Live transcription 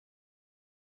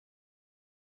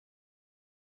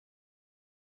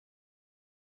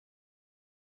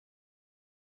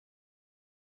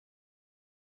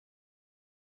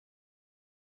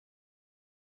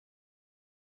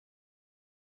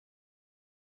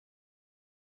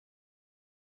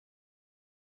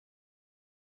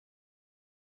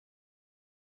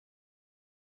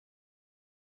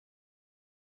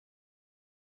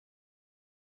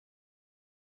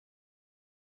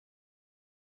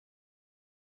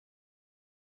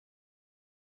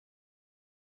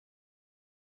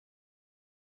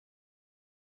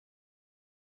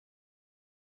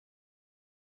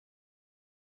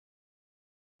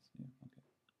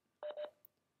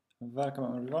Welcome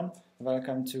everyone.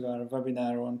 Welcome to our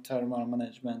webinar on thermal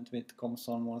management with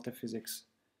COMSOL Multiphysics.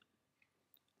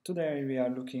 Today we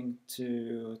are looking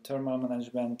to thermal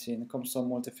management in COMSOL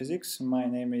Multiphysics. My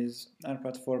name is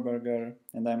Arpad Forberger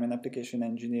and I'm an application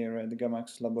engineer at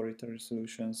Gamax Laboratory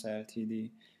Solutions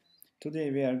Ltd. Today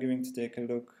we are going to take a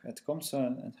look at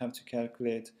COMSOL and how to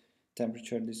calculate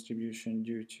temperature distribution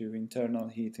due to internal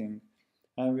heating.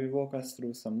 I will walk us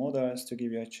through some models to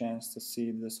give you a chance to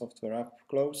see the software up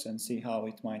close and see how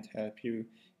it might help you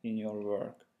in your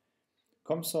work.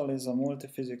 COMSOL is a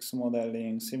multiphysics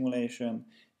modeling, simulation,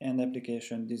 and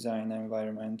application design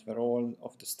environment where all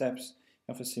of the steps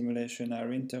of a simulation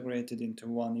are integrated into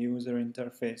one user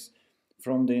interface,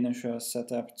 from the initial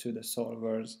setup to the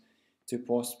solvers, to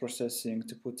post-processing,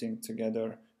 to putting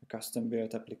together a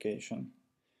custom-built application.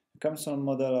 The COMSOL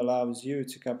model allows you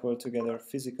to couple together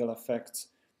physical effects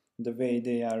the way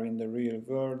they are in the real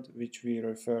world, which we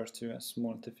refer to as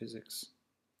multiphysics.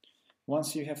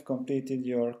 Once you have completed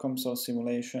your COMSOL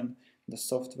simulation, the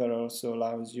software also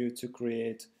allows you to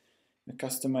create a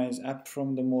customized app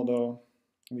from the model,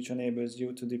 which enables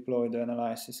you to deploy the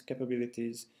analysis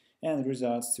capabilities and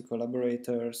results to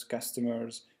collaborators,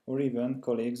 customers, or even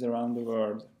colleagues around the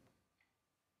world.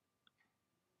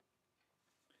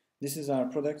 This is our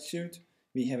product suite.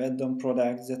 We have add-on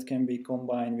products that can be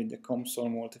combined with the COMSOL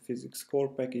Multiphysics core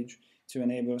package to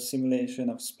enable simulation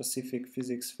of specific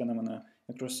physics phenomena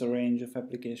across a range of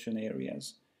application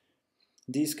areas.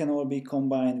 These can all be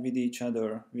combined with each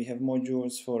other. We have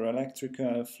modules for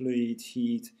electrical, fluid,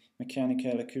 heat,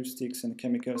 mechanical, acoustics, and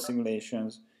chemical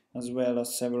simulations, as well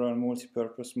as several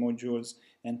multi-purpose modules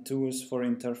and tools for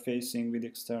interfacing with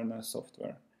external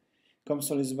software.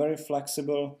 COMSOL is very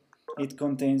flexible. It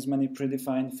contains many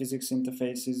predefined physics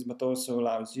interfaces, but also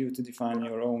allows you to define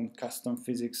your own custom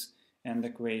physics and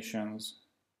equations.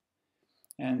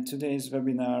 And today's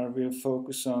webinar will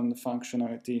focus on the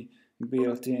functionality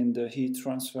built in the heat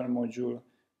transfer module,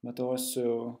 but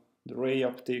also the ray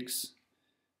optics,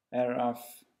 RF,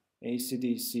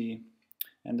 AC/DC,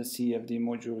 and the CFD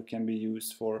module can be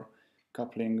used for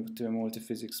coupling to a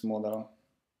multiphysics model.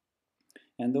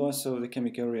 And also the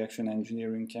chemical reaction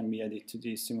engineering can be added to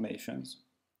these simulations.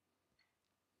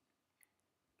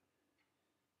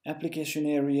 Application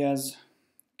areas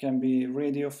can be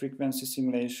radio frequency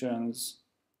simulations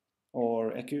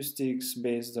or acoustics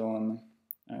based on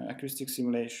acoustic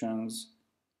simulations,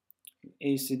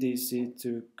 AC/DC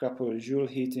to couple Joule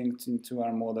heating into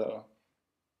our model,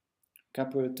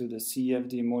 coupled to the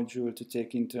CFD module to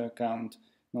take into account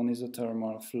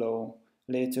non-isothermal flow.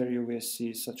 Later you will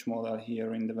see such model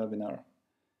here in the webinar.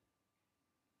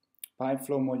 Pipe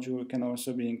flow module can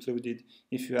also be included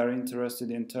if you are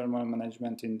interested in thermal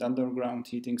management in underground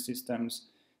heating systems.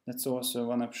 That's also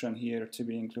one option here to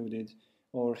be included,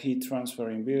 or heat transfer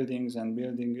in buildings and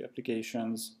building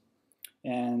applications,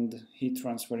 and heat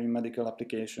transfer in medical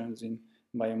applications in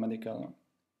biomedical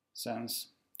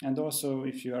sense. And also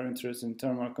if you are interested in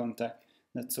thermal contact,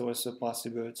 that's also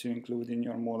possible to include in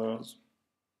your models.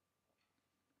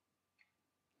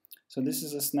 So this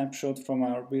is a snapshot from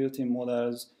our built-in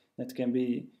models that can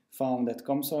be found at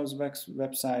COMSOL's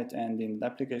website and in the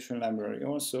application library.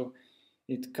 Also,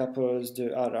 it couples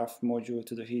the RF module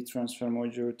to the heat transfer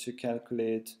module to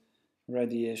calculate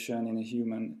radiation in a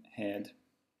human head.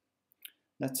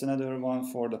 That's another one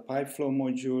for the pipe flow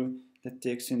module that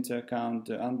takes into account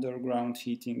the underground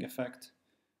heating effect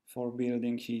for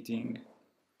building heating.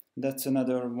 That's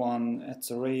another one at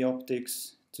the ray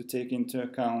optics to take into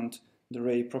account the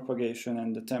ray propagation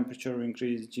and the temperature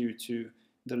increase due to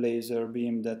the laser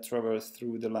beam that travels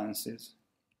through the lenses.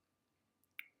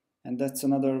 And that's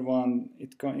another one,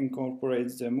 it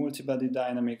incorporates the multi-body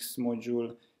dynamics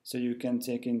module, so you can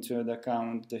take into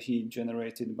account the heat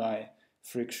generated by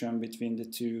friction between the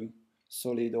two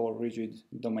solid or rigid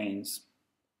domains.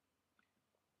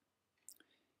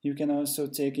 You can also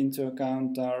take into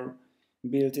account our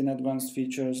built-in advanced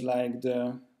features like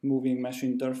the moving mesh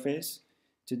interface,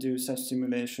 to do such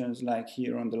simulations like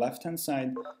here on the left hand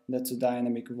side. That's a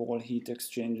dynamic wall heat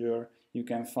exchanger. You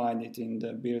can find it in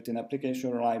the built-in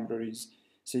application libraries,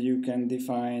 so you can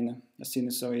define a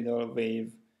sinusoidal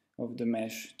wave of the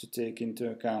mesh to take into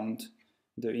account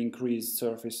the increased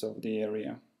surface of the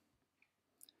area.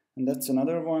 And that's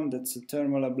another one, that's a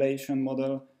thermal ablation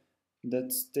model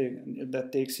that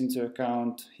takes into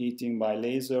account heating by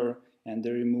laser and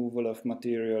the removal of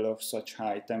material of such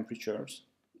high temperatures.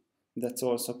 That's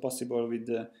also possible with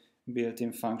the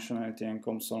built-in functionality in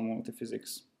COMSOL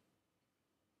Multiphysics.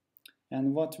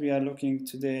 And what we are looking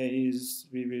today is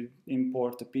we will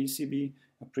import a PCB,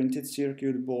 a printed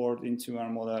circuit board, into our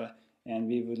model, and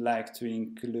we would like to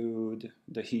include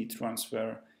the heat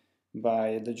transfer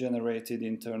by the generated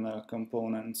internal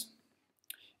components.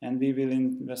 And we will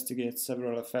investigate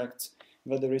several effects,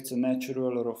 whether it's a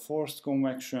natural or a forced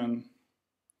convection.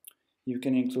 You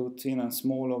can include thin and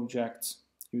small objects.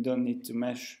 You don't need to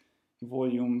mesh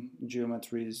volume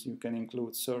geometries. You can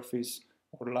include surface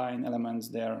or line elements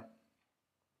there.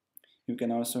 You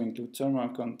can also include thermal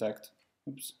contact.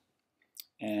 Oops.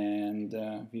 And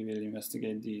we will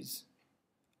investigate these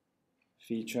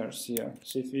features here.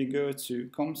 So if we go to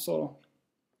COMSOL,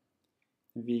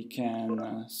 we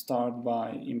can start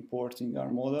by importing our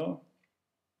model.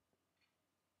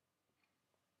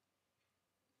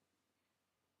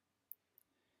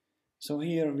 So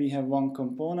here we have one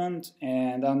component,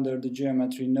 and under the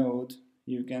geometry node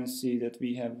you can see that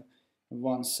we have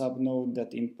one subnode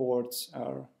that imports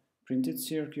our printed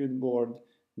circuit board.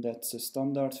 That's a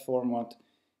standard format,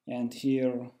 and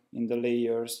here in the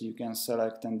layers you can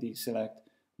select and deselect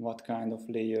what kind of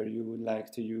layer you would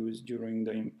like to use during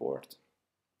the import.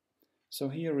 So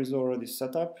here is already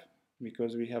set up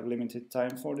because we have limited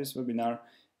time for this webinar.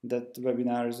 That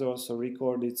webinar is also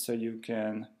recorded so you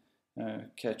can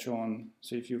catch on.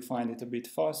 So if you find it a bit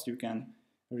fast, you can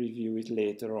review it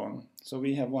later on. So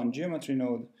we have one geometry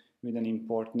node with an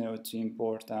import node to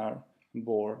import our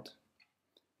board.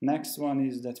 Next one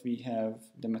is that we have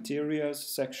the materials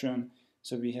section.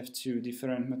 So we have two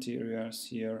different materials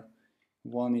here.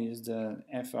 One is the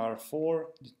FR4,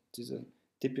 it is a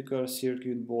typical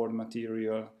circuit board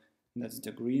material. That's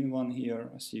the green one here,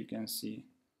 as you can see.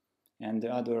 And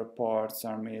the other parts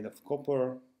are made of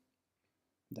copper.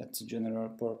 That's a general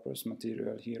purpose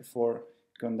material here for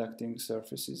conducting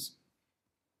surfaces.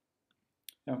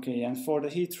 Okay, and for the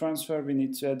heat transfer we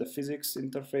need to add the physics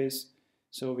interface.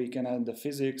 So we can add the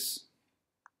physics,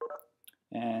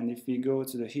 and if we go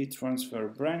to the heat transfer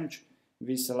branch,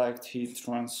 we select heat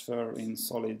transfer in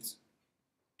solids.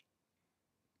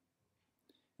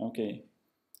 Okay,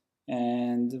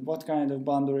 and what kind of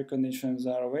boundary conditions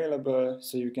are available?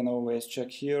 So you can always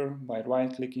check here by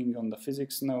right-clicking on the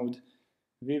physics node.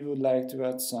 We would like to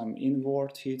add some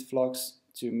inward heat flux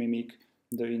to mimic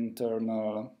the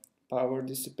internal power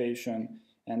dissipation,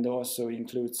 and also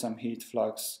include some heat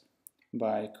flux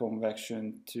by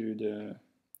convection to the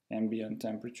ambient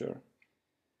temperature.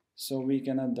 So we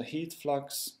can add the heat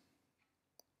flux.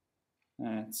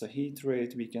 It's a heat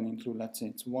rate. We can include, let's say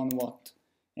it's 1 watt,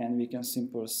 and we can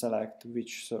simply select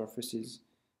which surfaces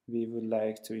we would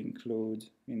like to include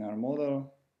in our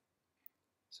model.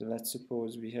 So let's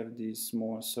suppose we have these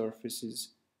small surfaces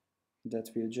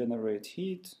that will generate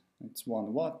heat. It's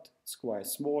 1 watt. It's quite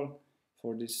small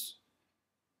for this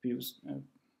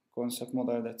concept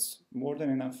model. That's more than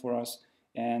enough for us.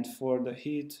 And for the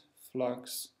heat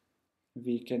flux,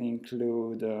 we can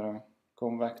include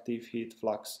convective heat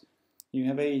flux. You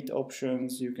have 8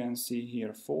 options. You can see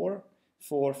here 4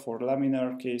 for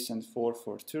laminar case and 4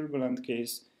 for turbulent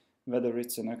case, whether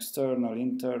it's an external,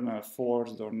 internal,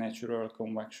 forced or natural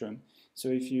convection. So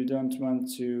if you don't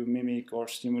want to mimic or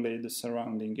simulate the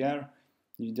surrounding air,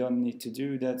 you don't need to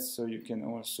do that. So you can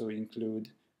also include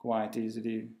quite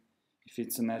easily if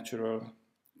it's a natural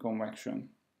convection.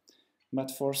 But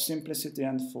for simplicity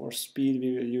and for speed,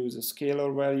 we will use a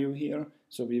scalar value here.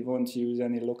 So we won't use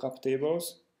any lookup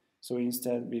tables. So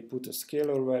instead we put a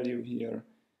scalar value here,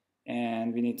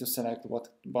 and we need to select what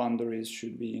boundaries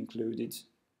should be included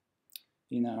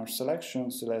in our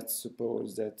selection. So let's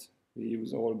suppose that we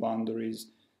use all boundaries.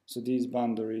 So these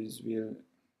boundaries will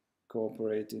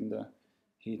cooperate in the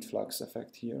heat flux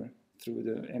effect here through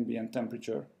the ambient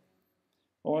temperature.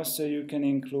 Also, you can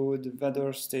include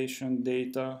weather station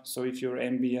data. So if your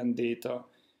ambient data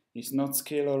is not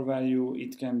scalar value,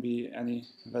 it can be any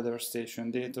weather station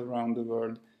data around the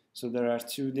world. So there are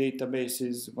 2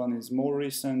 databases. One is more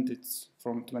recent, it's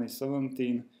from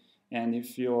 2017. And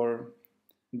if your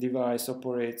device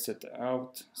operates it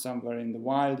out somewhere in the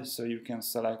wild, so you can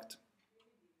select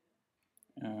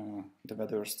the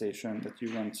weather station that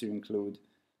you want to include.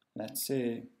 Let's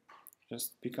say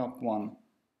just pick up one,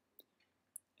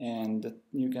 and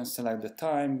you can select the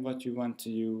time, what you want to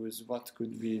use, what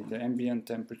could be the ambient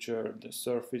temperature, the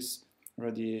surface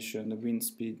radiation, the wind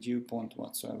speed, dew point,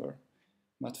 whatsoever.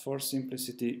 But for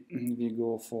simplicity we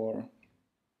go for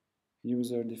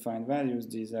user-defined values.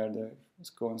 These are the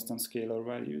constant scalar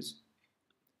values.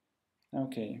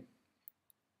 Okay,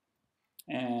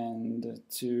 and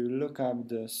to look up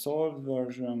the solved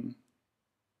version,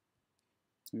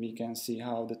 we can see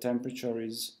how the temperature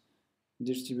is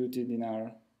distributed in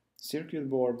our circuit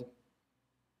board.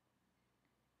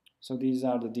 So these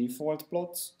are the default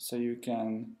plots. So you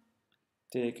can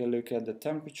take a look at the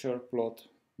temperature plot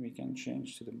we can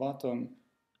change to the bottom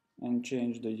and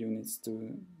change the units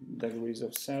to degrees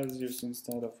of Celsius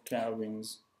instead of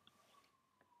Kelvins.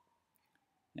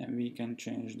 And we can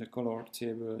change the color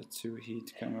table to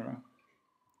heat camera.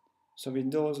 So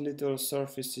with those little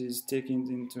surfaces taken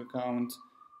into account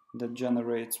that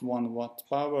generates 1 watt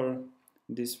power,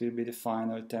 this will be the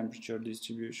final temperature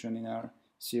distribution in our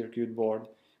circuit board.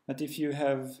 But if you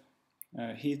have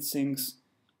heat sinks,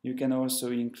 you can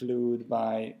also include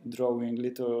by drawing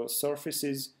little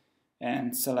surfaces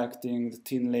and selecting the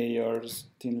thin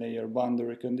layer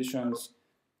boundary conditions.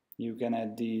 You can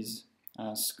add these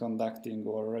as conducting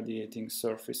or radiating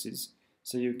surfaces.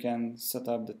 So you can set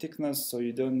up the thickness, so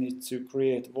you don't need to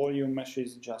create volume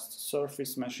meshes, just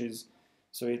surface meshes,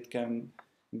 so it can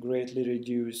greatly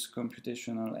reduce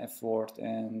computational effort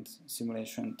and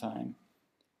simulation time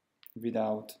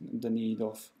without the need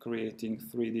of creating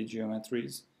 3D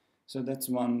geometries. So that's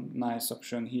one nice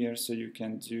option here, so you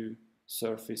can do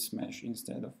surface mesh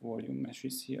instead of volume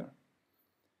meshes here.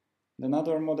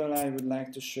 Another model I would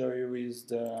like to show you is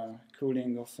the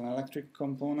cooling of an electric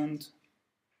component,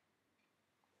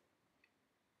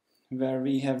 where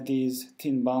we have these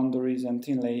thin boundaries and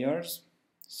thin layers,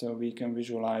 so we can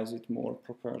visualize it more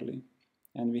properly.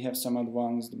 And we have some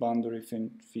advanced boundary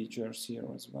features here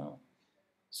as well.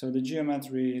 So the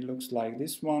geometry looks like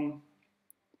this one.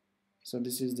 So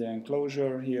this is the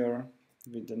enclosure here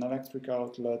with an electric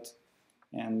outlet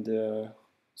and the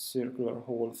circular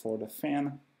hole for the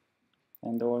fan.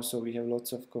 And also we have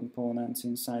lots of components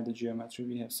inside the geometry.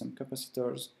 We have some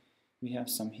capacitors, we have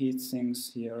some heat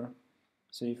sinks here.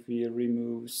 So if we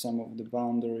remove some of the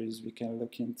boundaries, we can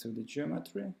look into the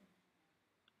geometry.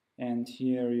 And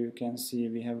here you can see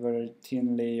we have very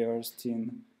thin layers,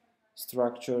 thin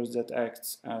structures that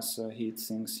act as heat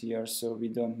sinks here. So we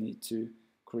don't need to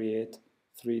create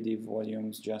 3D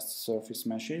volumes, just surface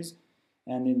meshes.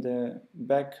 And in the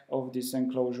back of this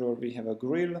enclosure we have a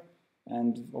grill.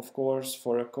 And of course,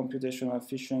 for a computational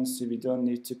efficiency, we don't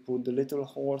need to put the little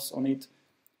holes on it.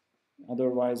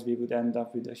 Otherwise, we would end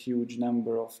up with a huge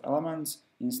number of elements.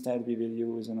 Instead, we will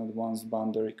use an advanced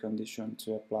boundary condition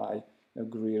to apply a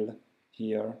grill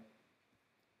here.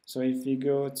 So if we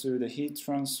go to the heat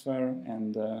transfer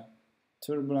and the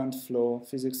turbulent flow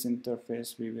physics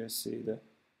interface, we will see the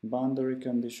boundary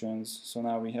conditions. So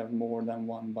now we have more than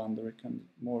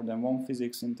one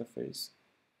physics interface.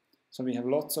 So we have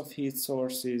lots of heat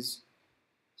sources.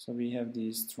 So we have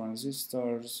these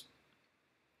transistors,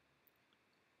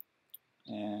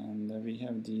 and we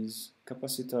have these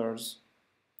capacitors.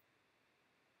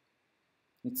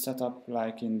 It's set up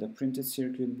like in the printed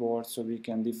circuit board, so we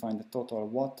can define the total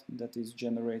watt that is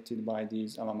generated by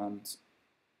these elements.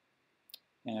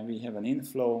 And we have an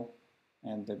inflow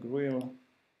at the grill,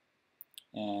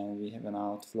 and we have an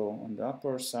outflow on the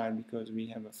upper side because we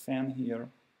have a fan here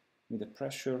with a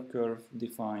pressure curve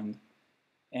defined,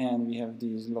 and we have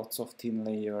these lots of thin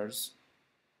layers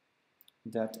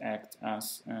that act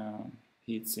as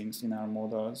heat sinks in our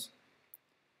models.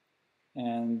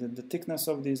 And the thickness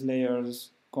of these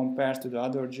layers compared to the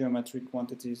other geometric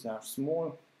quantities are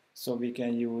small, so we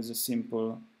can use a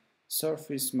simple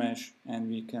surface mesh and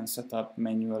we can set up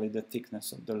manually the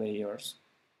thickness of the layers.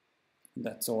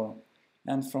 That's all.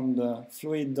 And from the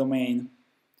fluid domain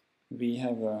we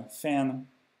have a fan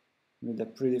with a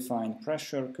predefined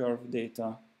pressure curve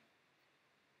data,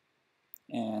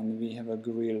 and we have a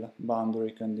grill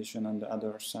boundary condition on the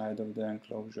other side of the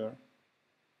enclosure.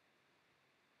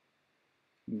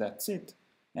 That's it.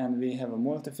 And we have a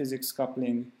multiphysics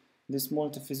coupling. This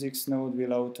multiphysics node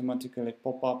will automatically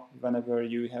pop up whenever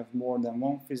you have more than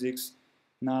one physics.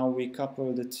 Now we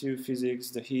couple the two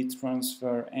physics, the heat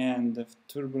transfer and the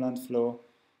turbulent flow,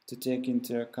 to take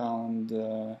into account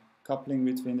the coupling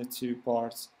between the two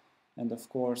parts, and of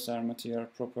course our material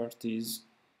properties.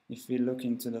 If we look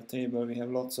into the table, we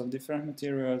have lots of different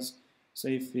materials. So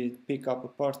if we pick up a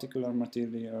particular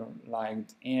material like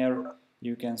air,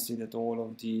 you can see that all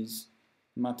of these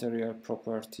material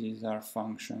properties are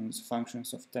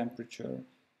functions of temperature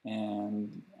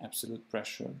and absolute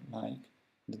pressure, like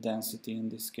the density in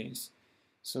this case.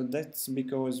 So that's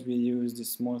because we use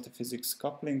this multiphysics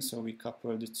coupling, so we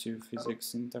couple the two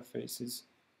physics interfaces.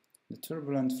 The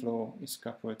turbulent flow is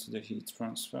coupled to the heat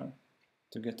transfer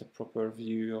to get a proper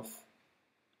view of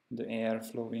the air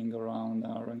flowing around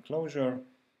our enclosure.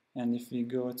 And if we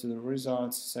go to the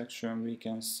results section, we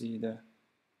can see the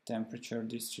temperature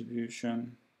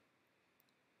distribution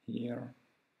here.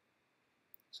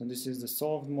 So this is the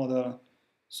solved model,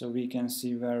 so we can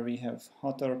see where we have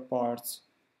hotter parts.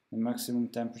 The maximum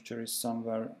temperature is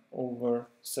somewhere over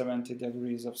 70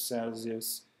 degrees of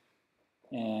Celsius,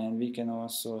 and we can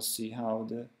also see how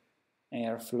the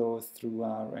air flows through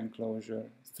our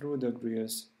enclosure, through the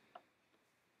grills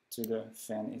to the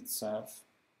fan itself.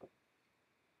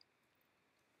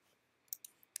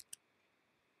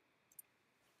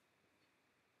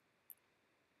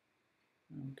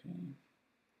 Okay.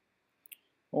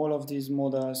 All of these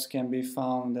models can be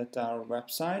found at our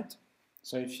website.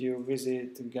 So if you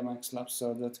visit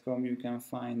gamaxlabs.com, you can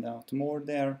find out more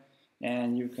there,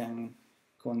 and you can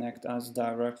connect us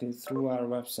directly through our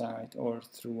website or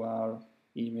through our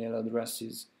email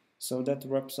addresses. So that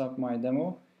wraps up my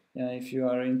demo. If you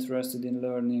are interested in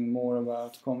learning more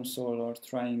about COMSOL or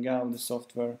trying out the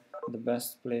software, the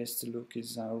best place to look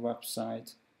is our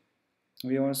website.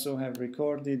 We also have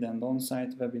recorded and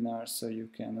on-site webinars, so you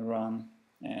can run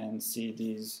and see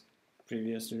these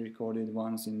previously recorded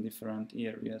ones in different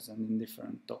areas and in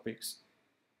different topics.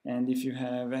 And if you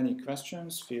have any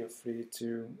questions, feel free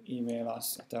to email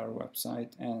us at our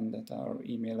website and at our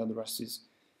email addresses.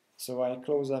 So I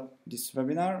close up this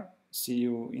webinar. See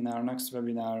you in our next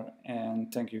webinar,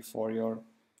 and thank you for your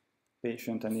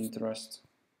patience and interest.